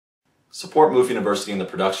Support Moof University in the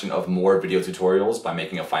production of more video tutorials by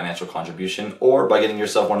making a financial contribution or by getting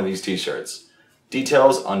yourself one of these t-shirts.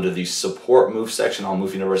 Details under the Support Moof section on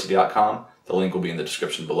moofuniversity.com. The link will be in the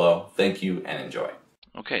description below. Thank you and enjoy.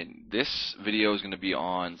 Okay, this video is going to be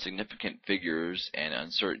on significant figures and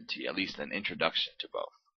uncertainty, at least an introduction to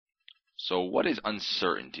both. So what is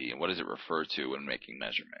uncertainty and what does it refer to when making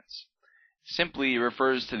measurements? Simply, it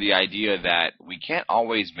refers to the idea that we can't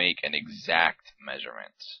always make an exact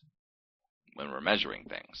measurement when we're measuring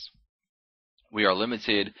things. We are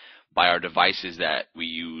limited by our devices that we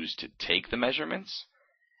use to take the measurements,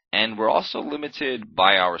 and we're also limited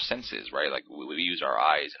by our senses, right? Like we use our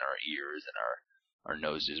eyes and our ears and our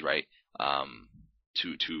noses, right,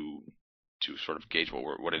 to sort of gauge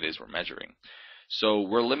what it is we're measuring. So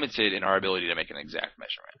we're limited in our ability to make an exact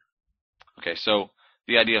measurement. Okay, so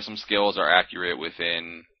the idea of some scales are accurate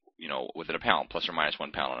within a pound, plus or minus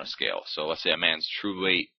 1 pound on a scale. So let's say a man's true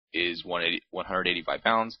weight is 185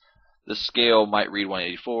 pounds. The scale might read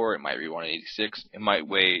 184, it might read 186, it might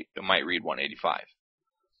read 185.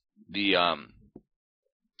 The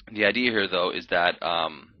idea here, though, is that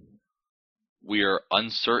we are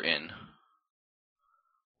uncertain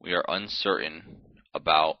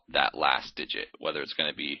about that last digit, whether it's going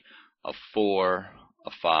to be a 4,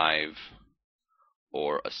 a 5,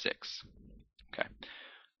 or a 6. Okay.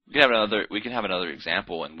 We can have another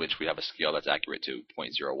example in which we have a scale that's accurate to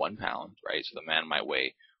 0.01 pound, right? So the man might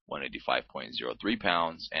weigh 185.03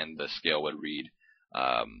 pounds, and the scale would read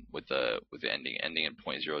with the ending in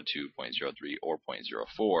 0.02, 0.03, or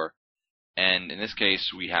 0.04. And in this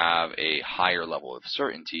case, we have a higher level of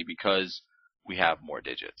certainty because we have more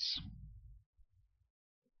digits.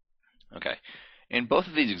 Okay. In both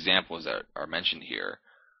of these examples that are mentioned here,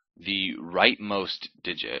 the rightmost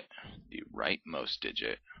digit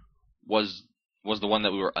was the one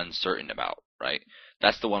that we were uncertain about, right?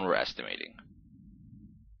 That's the one we're estimating.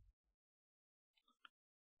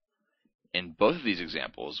 In both of these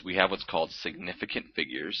examples, we have what's called significant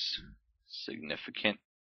figures,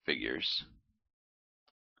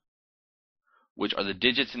 which are the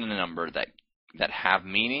digits in the number that have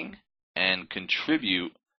meaning and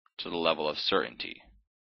contribute to the level of certainty.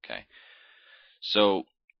 Okay, so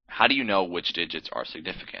how do you know which digits are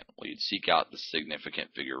significant? Well, you'd seek out the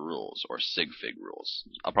significant figure rules, or sig-fig rules.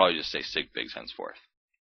 I'll probably just say sig-figs henceforth.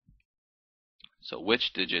 So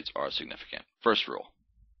which digits are significant? First rule: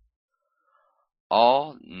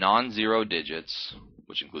 all non-zero digits,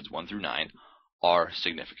 which includes 1 through 9, are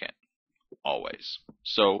significant, always.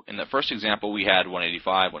 So in the first example, we had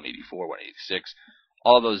 185, 184, 186.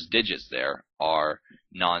 All those digits there are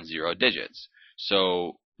non-zero digits.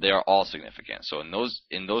 So they are all significant. So in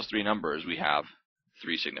those three numbers, we have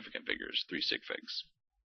 3 significant figures, 3 sig figs.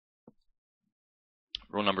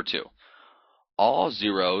 Rule number 2. All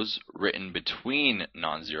zeros written between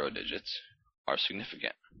non-zero digits are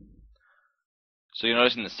significant. So you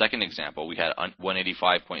notice in the second example, we had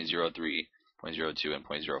 185.03, 0.02, and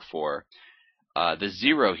 0.04. The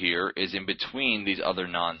 0 here is in between these other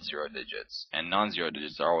non-zero digits, and non-zero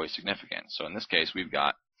digits are always significant. So in this case, we've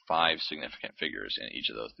got 5 significant figures in each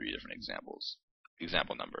of those 3 different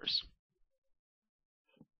example numbers.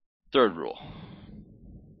 Third rule: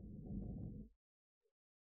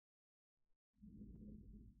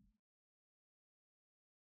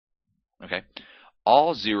 okay,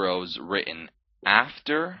 all zeros written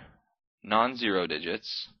after non-zero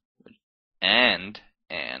digits and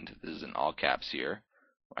this is in all caps here,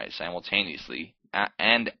 right, simultaneously,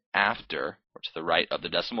 and after, or to the right of the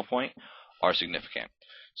decimal point, are significant.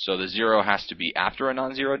 So the 0 has to be after a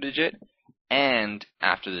non-zero digit and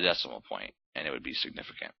after the decimal point, and it would be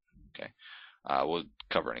significant. Okay, we'll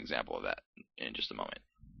cover an example of that in just a moment.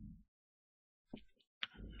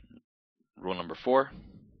 Rule number 4.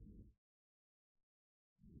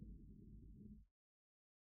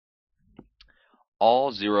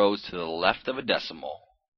 All zeros to the left of a decimal,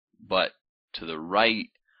 but to the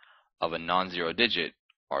right of a non-zero digit,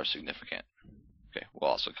 are significant. Okay,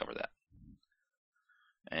 we'll also cover that.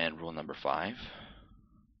 And rule number 5.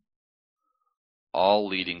 All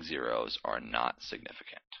leading zeros are not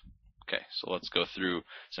significant. Okay, so let's go through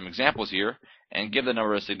some examples here and give the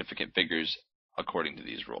number of significant figures according to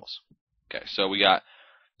these rules. Okay, so we got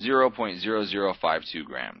 0.0052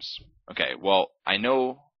 grams. Okay, well, I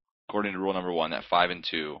know according to rule number 1 that 5 and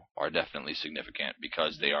 2 are definitely significant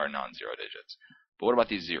because they are non-zero digits. But what about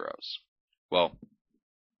these zeros? Well,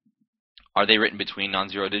 are they written between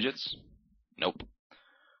non-zero digits? Nope.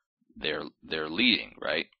 They're leading,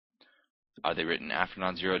 right? Are they written after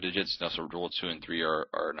non-zero digits? No, so rule 2 and 3 are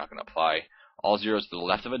not going to apply. All zeros to the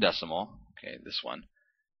left of a decimal, okay, this one,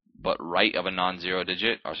 but right of a non-zero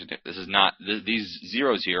digit are significant. This is not, these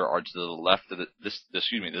zeros here are to the left of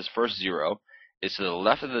this first 0 is to the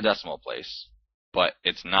left of the decimal place, but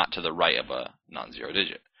it's not to the right of a non-zero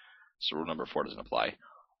digit. So rule number 4 doesn't apply.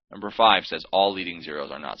 Number 5 says all leading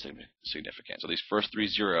zeros are not significant. So these first 3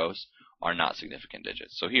 zeros are not significant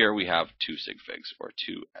digits. So here we have 2 sig figs, or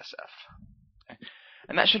 2 SF. Okay?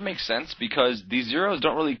 And that should make sense because these zeros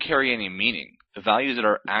don't really carry any meaning. The values that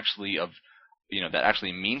are actually of, that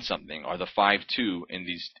actually mean something are the 5, 2 in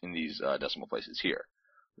these decimal places here,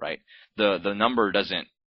 right? The number doesn't,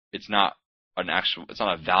 it's not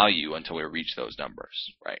a value until we reach those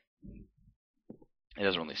numbers, right? It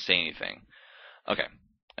doesn't really say anything. Okay.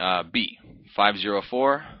 B,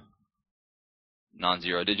 504,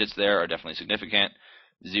 non-zero digits there are definitely significant.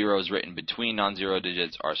 Zeros written between non-zero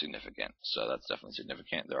digits are significant, so that's definitely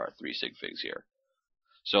significant. There are 3 sig figs here.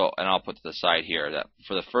 So, and I'll put to the side here that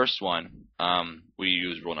for the first one, we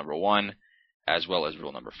use rule number 1 as well as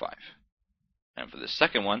rule number 5. And for the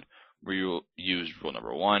second one, we will use rule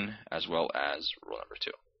number 1 as well as rule number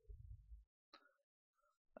 2.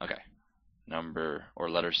 Okay,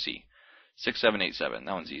 letter C. 6787,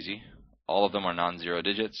 that one's easy. All of them are non-zero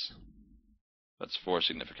digits. That's 4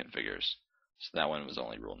 significant figures. So that one was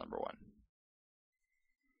only rule number 1.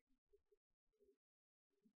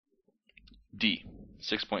 D,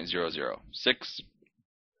 6.00. 6,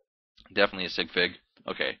 definitely a sig fig.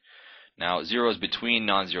 Okay, now 0 is between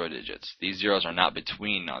non-zero digits. These zeros are not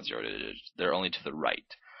between non-zero digits. They're only to the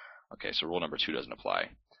right. Okay, so rule number 2 doesn't apply.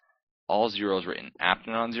 All zeros written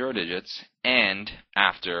after non-zero digits and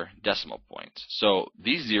after decimal points. So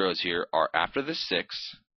these zeros here are after the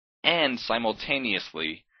 6 and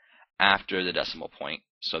simultaneously after the decimal point.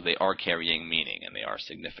 So they are carrying meaning and they are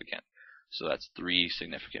significant. So that's 3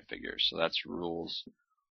 significant figures. So that's rules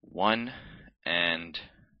 1 and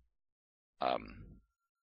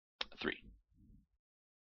 3.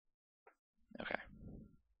 Okay.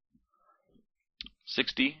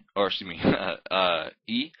 60, or excuse me,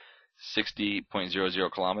 E.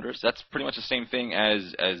 60.00 kilometers. That's pretty much the same thing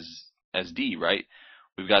as D, right?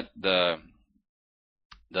 We've got the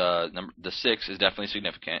 6 is definitely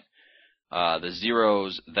significant. The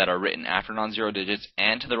zeros that are written after non-zero digits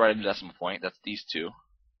and to the right of the decimal point, that's these 2,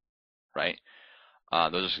 right?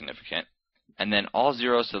 Those are significant. And then all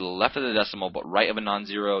zeros to the left of the decimal but right of a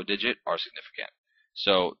non-zero digit are significant.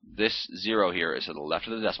 So this 0 here is to the left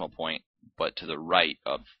of the decimal point, but to the right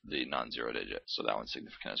of the non-zero digit. So that one's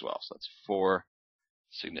significant as well. So that's 4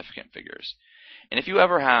 significant figures. And if you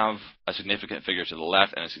ever have a significant figure to the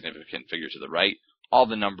left and a significant figure to the right, all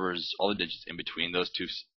the numbers, all the digits in between those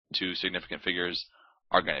two significant figures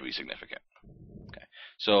are going to be significant. Okay.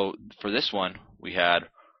 So for this one, we had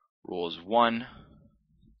rules 1,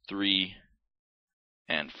 3,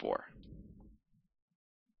 and 4.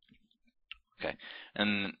 Okay,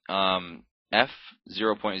 and F,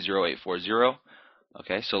 0.0840.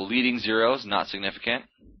 Okay, so leading zeros, not significant.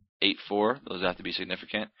 84, those have to be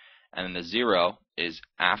significant. And then the 0 is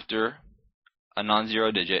after a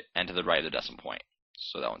non-zero digit and to the right of the decimal point.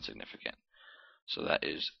 So that one's significant. So that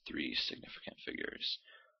is 3 significant figures.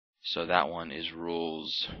 So that one is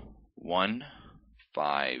rules 1,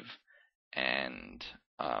 5, and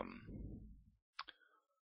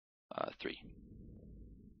 3.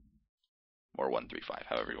 Or 1, 3, 5,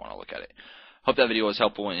 however you want to look at it. Hope that video was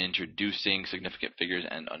helpful in introducing significant figures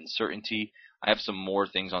and uncertainty. I have some more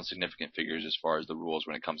things on significant figures as far as the rules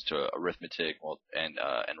when it comes to arithmetic and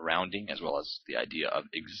rounding, as well as the idea of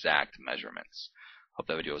exact measurements. Hope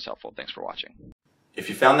that video was helpful. Thanks for watching. If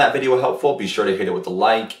you found that video helpful, be sure to hit it with a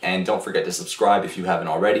like, and don't forget to subscribe if you haven't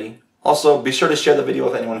already. Also, be sure to share the video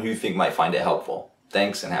with anyone who you think might find it helpful.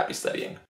 Thanks, and happy studying.